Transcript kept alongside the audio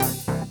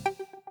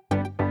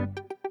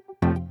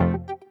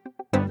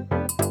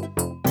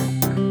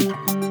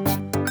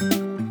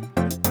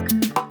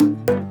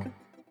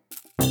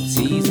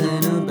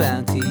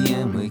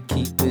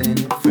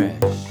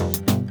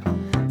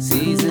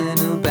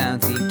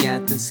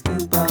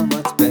scoop on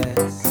what's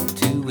best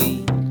to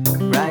eat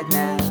right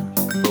now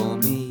for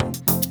me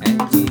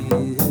and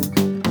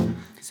you.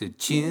 So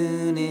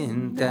tune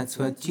in, that's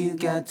what you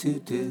got to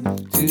do.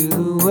 To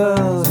the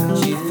world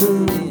of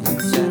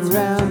food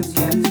surrounds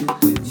you.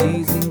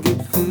 Choosing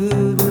good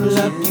food will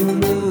up your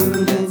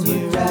mood and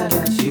your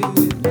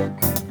attitude.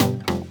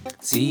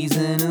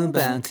 Seasonal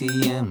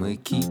bounty and we're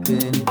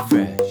keeping it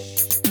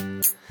fresh.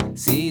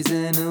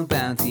 Seasonal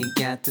bounty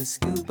got the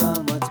scoop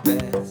on what's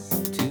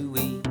best to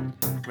eat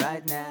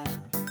right now.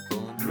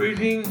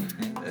 Greeting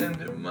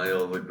and may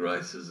all the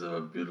graces of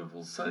a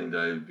beautiful sunny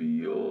day be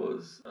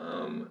yours.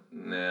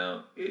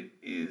 Now it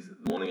is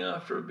the morning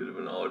after a bit of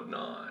an odd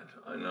night.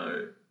 I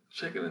know,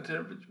 checking the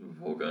temperature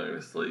before going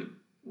to sleep,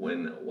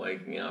 when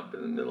waking up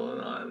in the middle of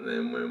the night, and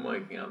then when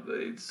waking up,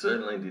 it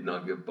certainly did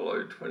not get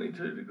below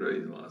 22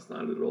 degrees last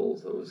night at all,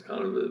 so it was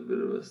kind of a bit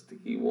of a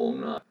sticky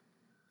warm night.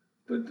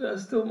 But I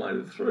still made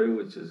it through,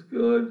 which is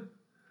good,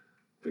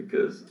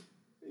 because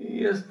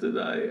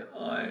yesterday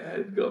I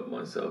had got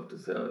myself to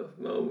South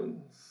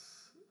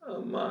Melbourne's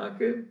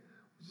market,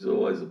 which is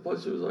always a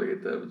pleasure as I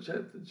get to have a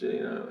chat to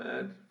Gino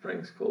at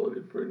Frank's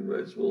Quality Fruit and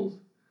Vegetables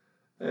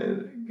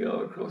and go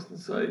across and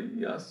say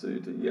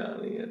Yasu to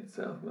Yanni at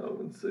South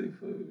Melbourne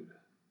Seafood.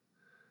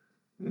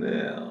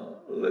 Now,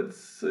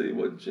 let's see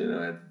what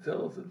Gino had to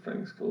tell us at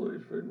Frank's Quality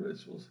Fruit and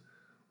Vegetables.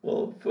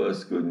 Well,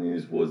 first good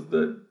news was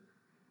that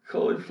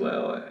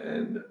cauliflower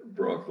and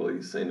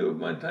broccoli seem to have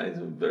maintained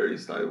some very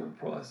stable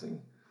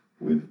pricing,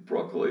 with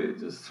broccoli at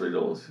just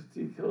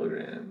 $3.50 a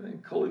kilogram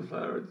and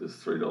cauliflower at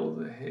just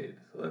 $3 a head.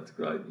 So that's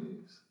great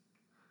news.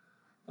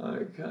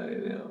 Okay,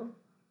 now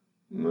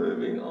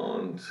moving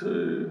on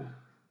to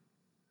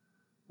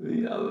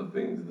the other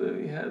things that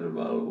he had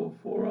available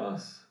for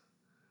us.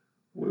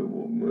 We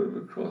will move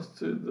across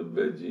to the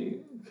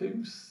veggie,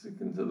 keep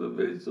sticking to the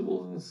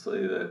vegetables and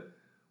see that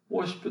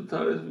washed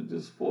potatoes were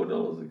just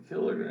 $4 a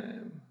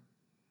kilogram.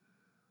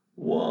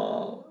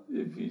 While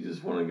if you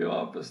just want to go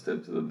up a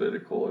step to the better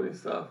quality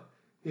stuff,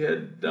 he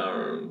had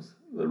Durham's,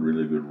 the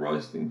really good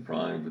roasting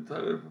frying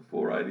potato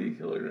for $4.80 a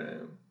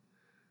kilogram.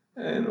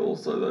 And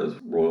also those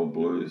Royal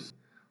Blues,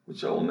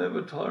 which I will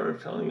never tire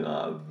of telling you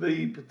are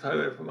the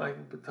potato for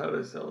making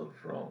potato salad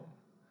from,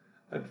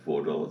 at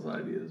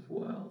 $4.80 as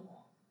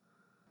well.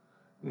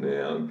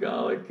 Now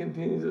garlic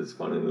continues its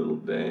funny little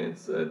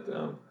dance at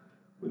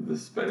with the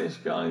Spanish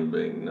garlic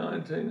being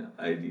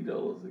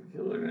 $19.80 a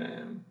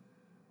kilogram,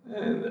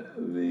 and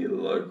the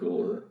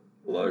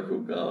local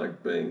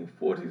garlic being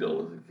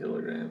 $40 a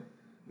kilogram.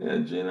 Now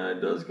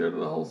Gino does go to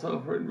the wholesale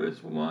fruit and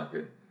vegetable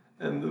market,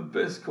 and the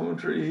best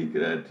commentary he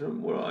could add to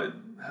what I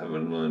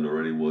haven't learned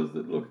already was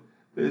that, look,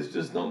 there's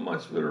just not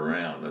much of it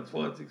around, that's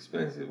why it's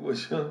expensive,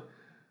 which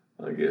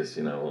I guess,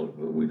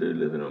 we do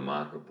live in a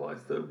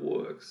marketplace that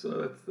works,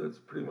 so that's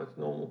pretty much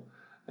normal.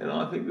 And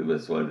I think the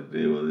best way to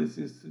deal with this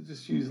is to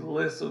just use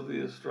less of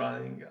the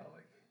Australian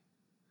garlic,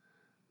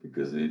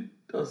 because it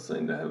does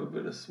seem to have a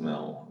better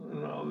smell,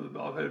 and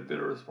I've had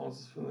better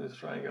responses from the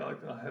Australian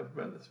garlic than I have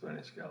about the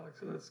Spanish garlic,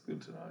 so that's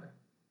good to know.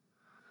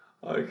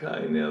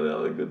 Okay, now the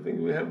other good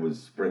thing we had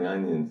was spring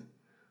onions,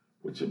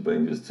 which have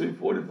been just $2.40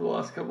 for the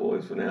last couple of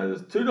weeks, but now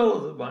just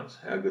 $2 a bunch.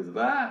 How good's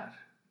that?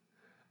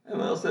 And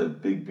they also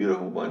have big,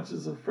 beautiful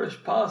bunches of fresh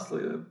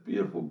parsley, a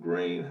beautiful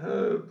green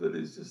herb that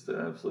is just an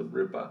absolute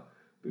ripper,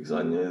 because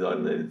I knew that I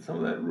needed some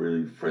of that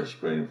really fresh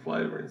green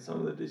flavour in some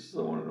of the dishes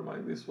I wanted to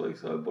make this week,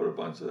 so I bought a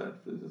bunch of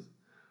that for just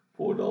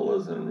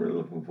 $4 and I'm really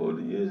looking forward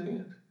to using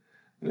it.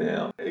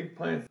 Now,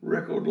 eggplants,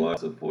 record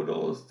lows of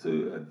 $4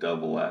 to a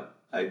double at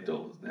 $8.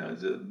 Now,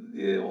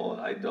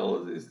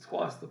 $8 is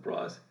twice the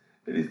price.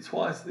 It is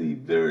twice the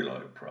very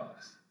low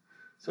price.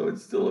 So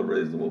it's still a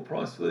reasonable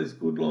price for these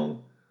good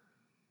long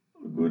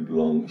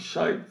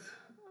shaped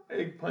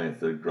eggplants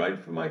that are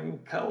great for making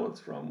cutlets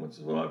from, which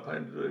is what I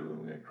plan to do when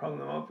we're going to crumb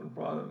them up and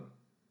fry them.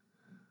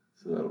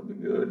 So that'll be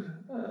good.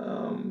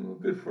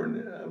 Good for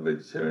a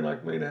vegetarian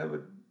like me to have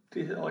a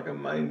dish, like a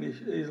main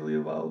dish, easily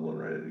available and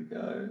ready to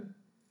go.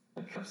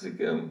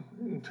 Capsicum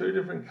in 2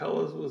 different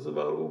colours was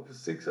available for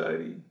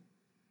 $6.80.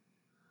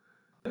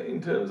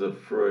 In terms of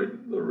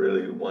fruit, the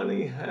really one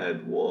he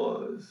had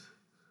was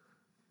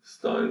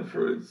stone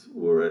fruits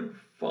were at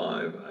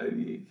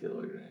 $5.80 a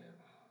kilogram.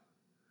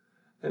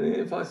 And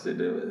if I said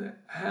to him,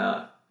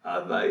 how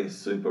are they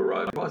super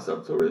ripe? Price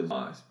up to a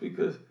nice,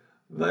 because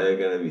they are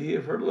going to be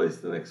here for at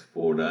least the next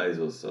 4 days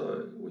or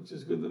so, which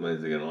is good. That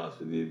means they're going to last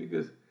with you,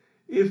 because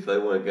if they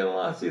weren't going to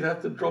last, you'd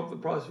have to drop the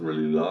price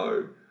really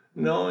low,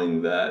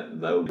 knowing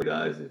that they will be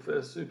days if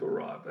they're super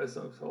ripe, as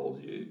I've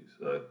told you.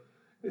 So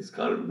it's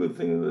kind of a good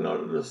thing that they're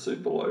not at a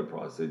super low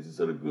price, they're just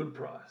at a good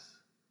price.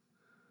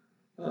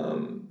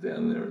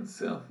 Down there at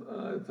South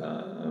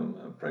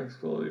Frank's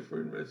Quality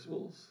Fruit and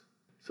Vegetables.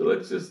 So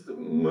let's just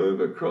move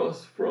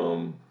across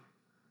from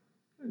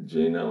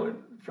Gino at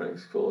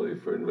Frank's Quality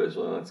Fruit and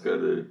Vegetables, and let's go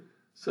to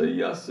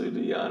Yasu to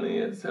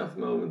Yanni at South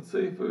Melbourne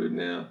Seafood.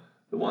 Now,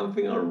 the one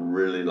thing I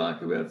really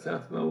like about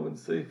South Melbourne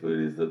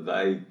Seafood is that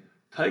they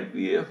take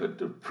the effort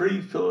to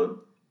pre-fillet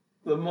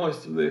the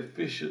most of their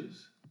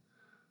fishes.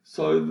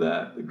 So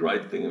that the two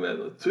great things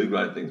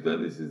about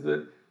this is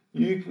that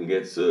you can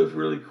get surf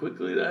really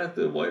quickly. You don't have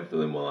to wait for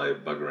them while they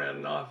bug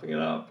around knifing it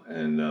up,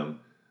 and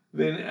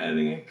then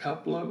adding a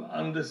couple of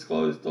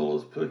undisclosed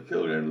dollars per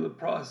kilogram to the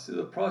price. So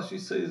the price you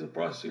see is the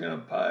price you're going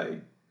to pay,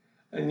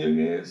 and you're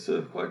going to get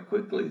surf quite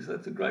quickly. So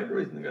that's a great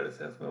reason to go to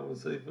South Melbourne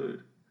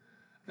Seafood.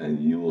 And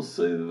you will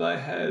see that they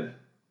had,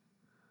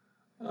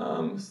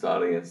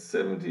 starting at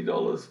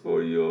 $70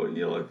 for your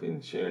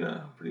yellowfin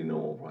tuna, pretty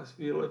normal price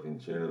for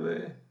yellowfin tuna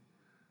there.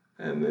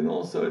 And then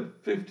also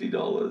at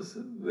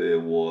 $50, there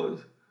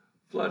was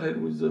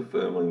flathead, which is a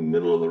firmly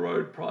middle of the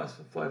road price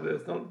for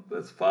flathead.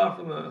 That's far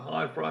from the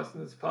high price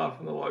and it's far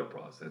from the low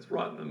price. That's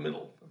right in the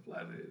middle for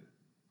flathead.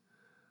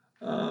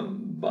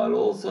 But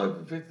also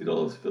for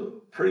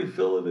 $50,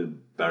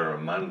 pre-filleted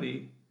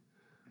barramundi,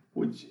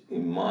 which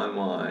in my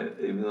mind,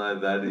 even though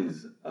that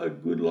is a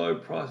good low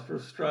price for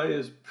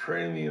Australia's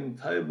premium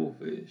table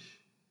fish,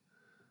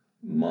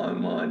 in my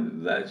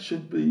mind that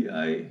should be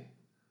a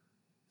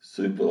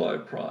super low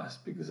price,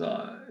 because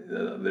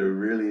there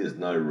really is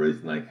no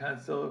reason they can't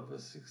sell it for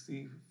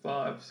 $65,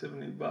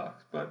 $70.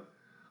 But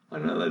I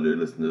know they do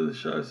listen to the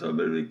show, so I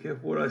better be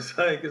careful what I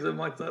say, because they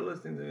might start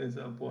listening to me at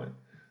some point.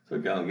 So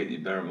go and get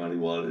your barramundi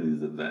while it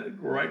is at that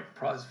great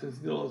price,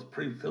 $50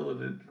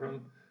 pre-filleted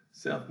from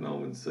South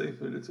Melbourne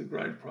Seafood. It's a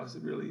great price,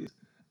 it really is.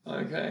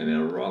 Okay, and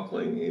our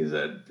rockling is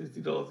at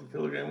 $50 a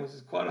kilogram, which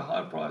is quite a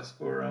high price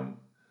for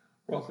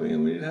rockling.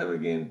 And we did have,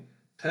 again,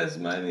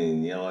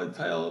 Tasmanian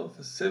yellowtail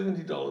for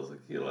 $70 a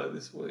kilo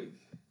this week.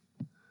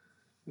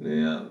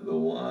 Now, the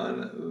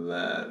one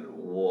that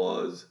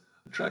was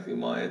attracting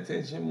my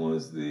attention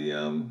was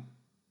the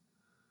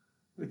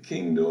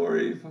King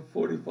Dory for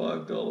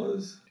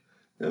 $45.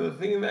 Now, the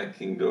thing about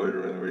King Dory to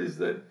remember is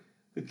that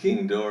the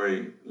King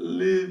Dory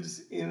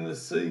lives in the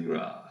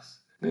seagrass.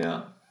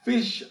 Now,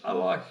 fish are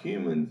like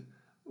humans.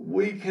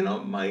 We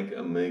cannot make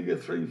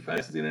omega-3 fatty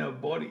acids in our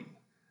body,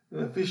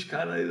 and the fish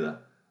can't either.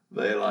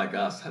 They're like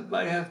us,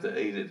 they have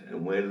to eat it.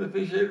 And where do the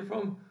fish eat it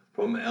from?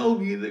 From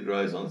algae that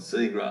grows on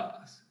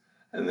seagrass.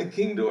 And the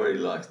King Dory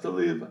likes to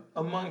live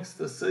amongst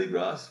the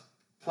seagrass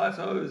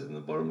plateaus in the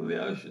bottom of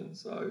the ocean.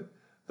 So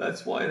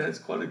that's why it has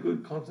quite a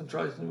good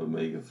concentration of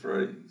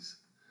omega-3s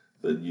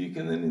that you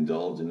can then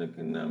indulge in. It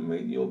can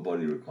meet your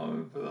body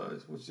requirement for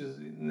those, which is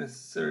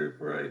necessary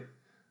for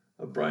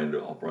a brain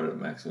to operate at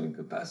maximum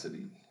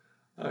capacity.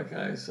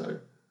 Okay, so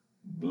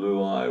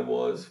blue eye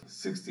was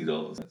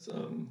 $60. That's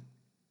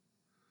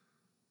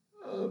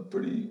a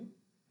pretty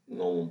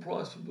normal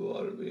price for blue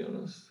eye, to be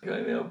honest.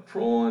 Okay, now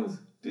prawns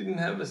didn't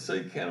have a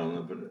C count on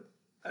them,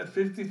 but at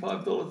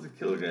 $55 a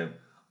kilogram,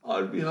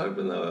 I'd be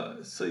hoping they were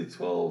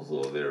C12s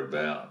or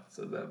thereabouts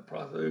at that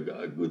price,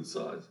 a good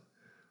size.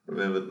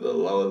 Remember, the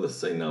lower the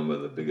C number,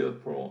 the bigger the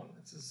prawn.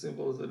 It's as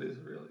simple as it is,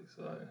 really.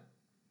 So,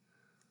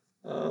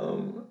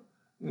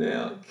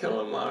 now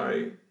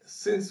calamari,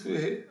 since we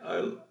hit,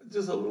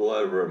 just a little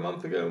over a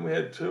month ago, and we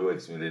had 2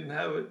 weeks and we didn't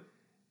have it,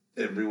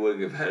 every week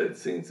we've had it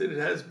since, it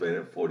has been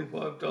at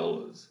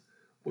 $45,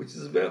 which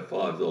is about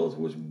 $5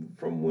 which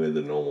from where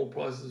the normal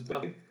price is.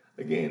 But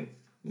again,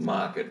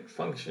 market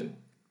function.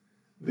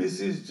 This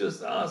is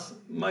just us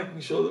making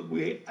sure that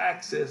we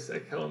access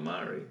that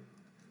calamari,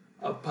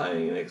 are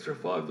paying an extra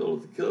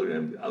 $5 a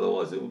kilogram.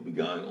 Otherwise,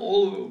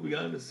 all of it would be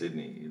going to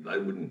Sydney. They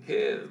wouldn't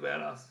care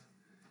about us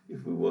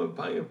if we weren't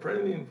paying a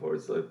premium for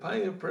it. So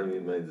paying a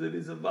premium means it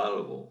is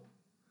available.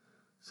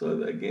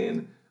 So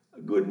again,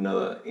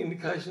 another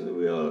indication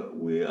that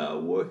we are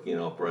working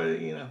and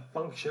operating in a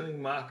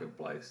functioning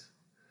marketplace.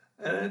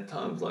 And at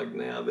times like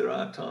now, there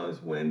are times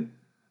when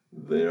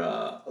there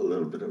are a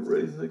little bit of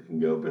reasons it can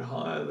go a bit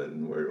higher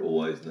than where it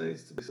always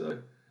needs to be. So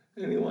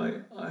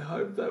anyway, I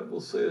hope that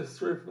will see us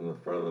through from the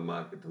front of the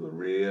market to the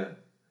rear,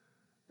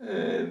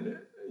 and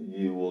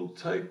you will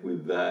take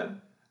with that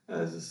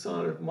as a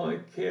sign of my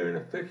care and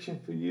affection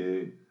for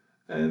you,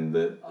 and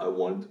that I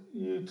want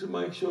you to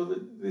make sure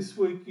that this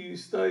week you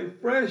stay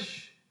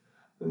fresh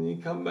and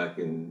you come back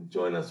and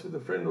join us with a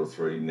friend or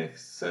 3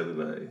 next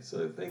Saturday.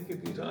 So thank you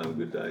for your time.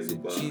 Good day.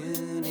 Goodbye.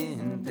 Tune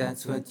in,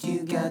 that's what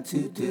you got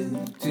to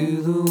do.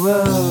 To the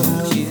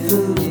world,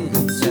 tune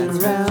in,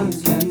 surround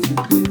you.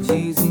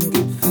 Choosing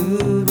good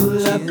food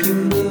will up your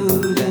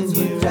mood and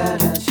your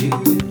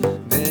attitude.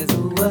 There's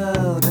a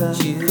world of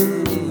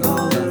tuning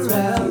all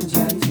around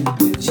you.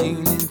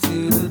 Tune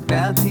into the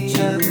bounty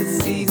of the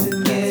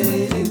season, get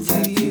it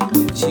into you.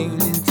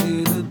 Tune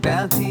into the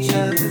bounty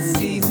of the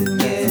season,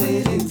 get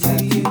it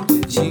into you.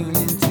 Tune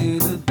into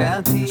the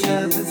bounty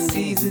of the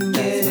season,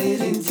 get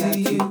it into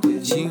you.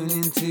 Tune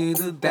into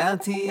the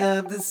bounty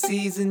of the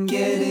season,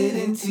 get it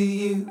into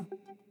you.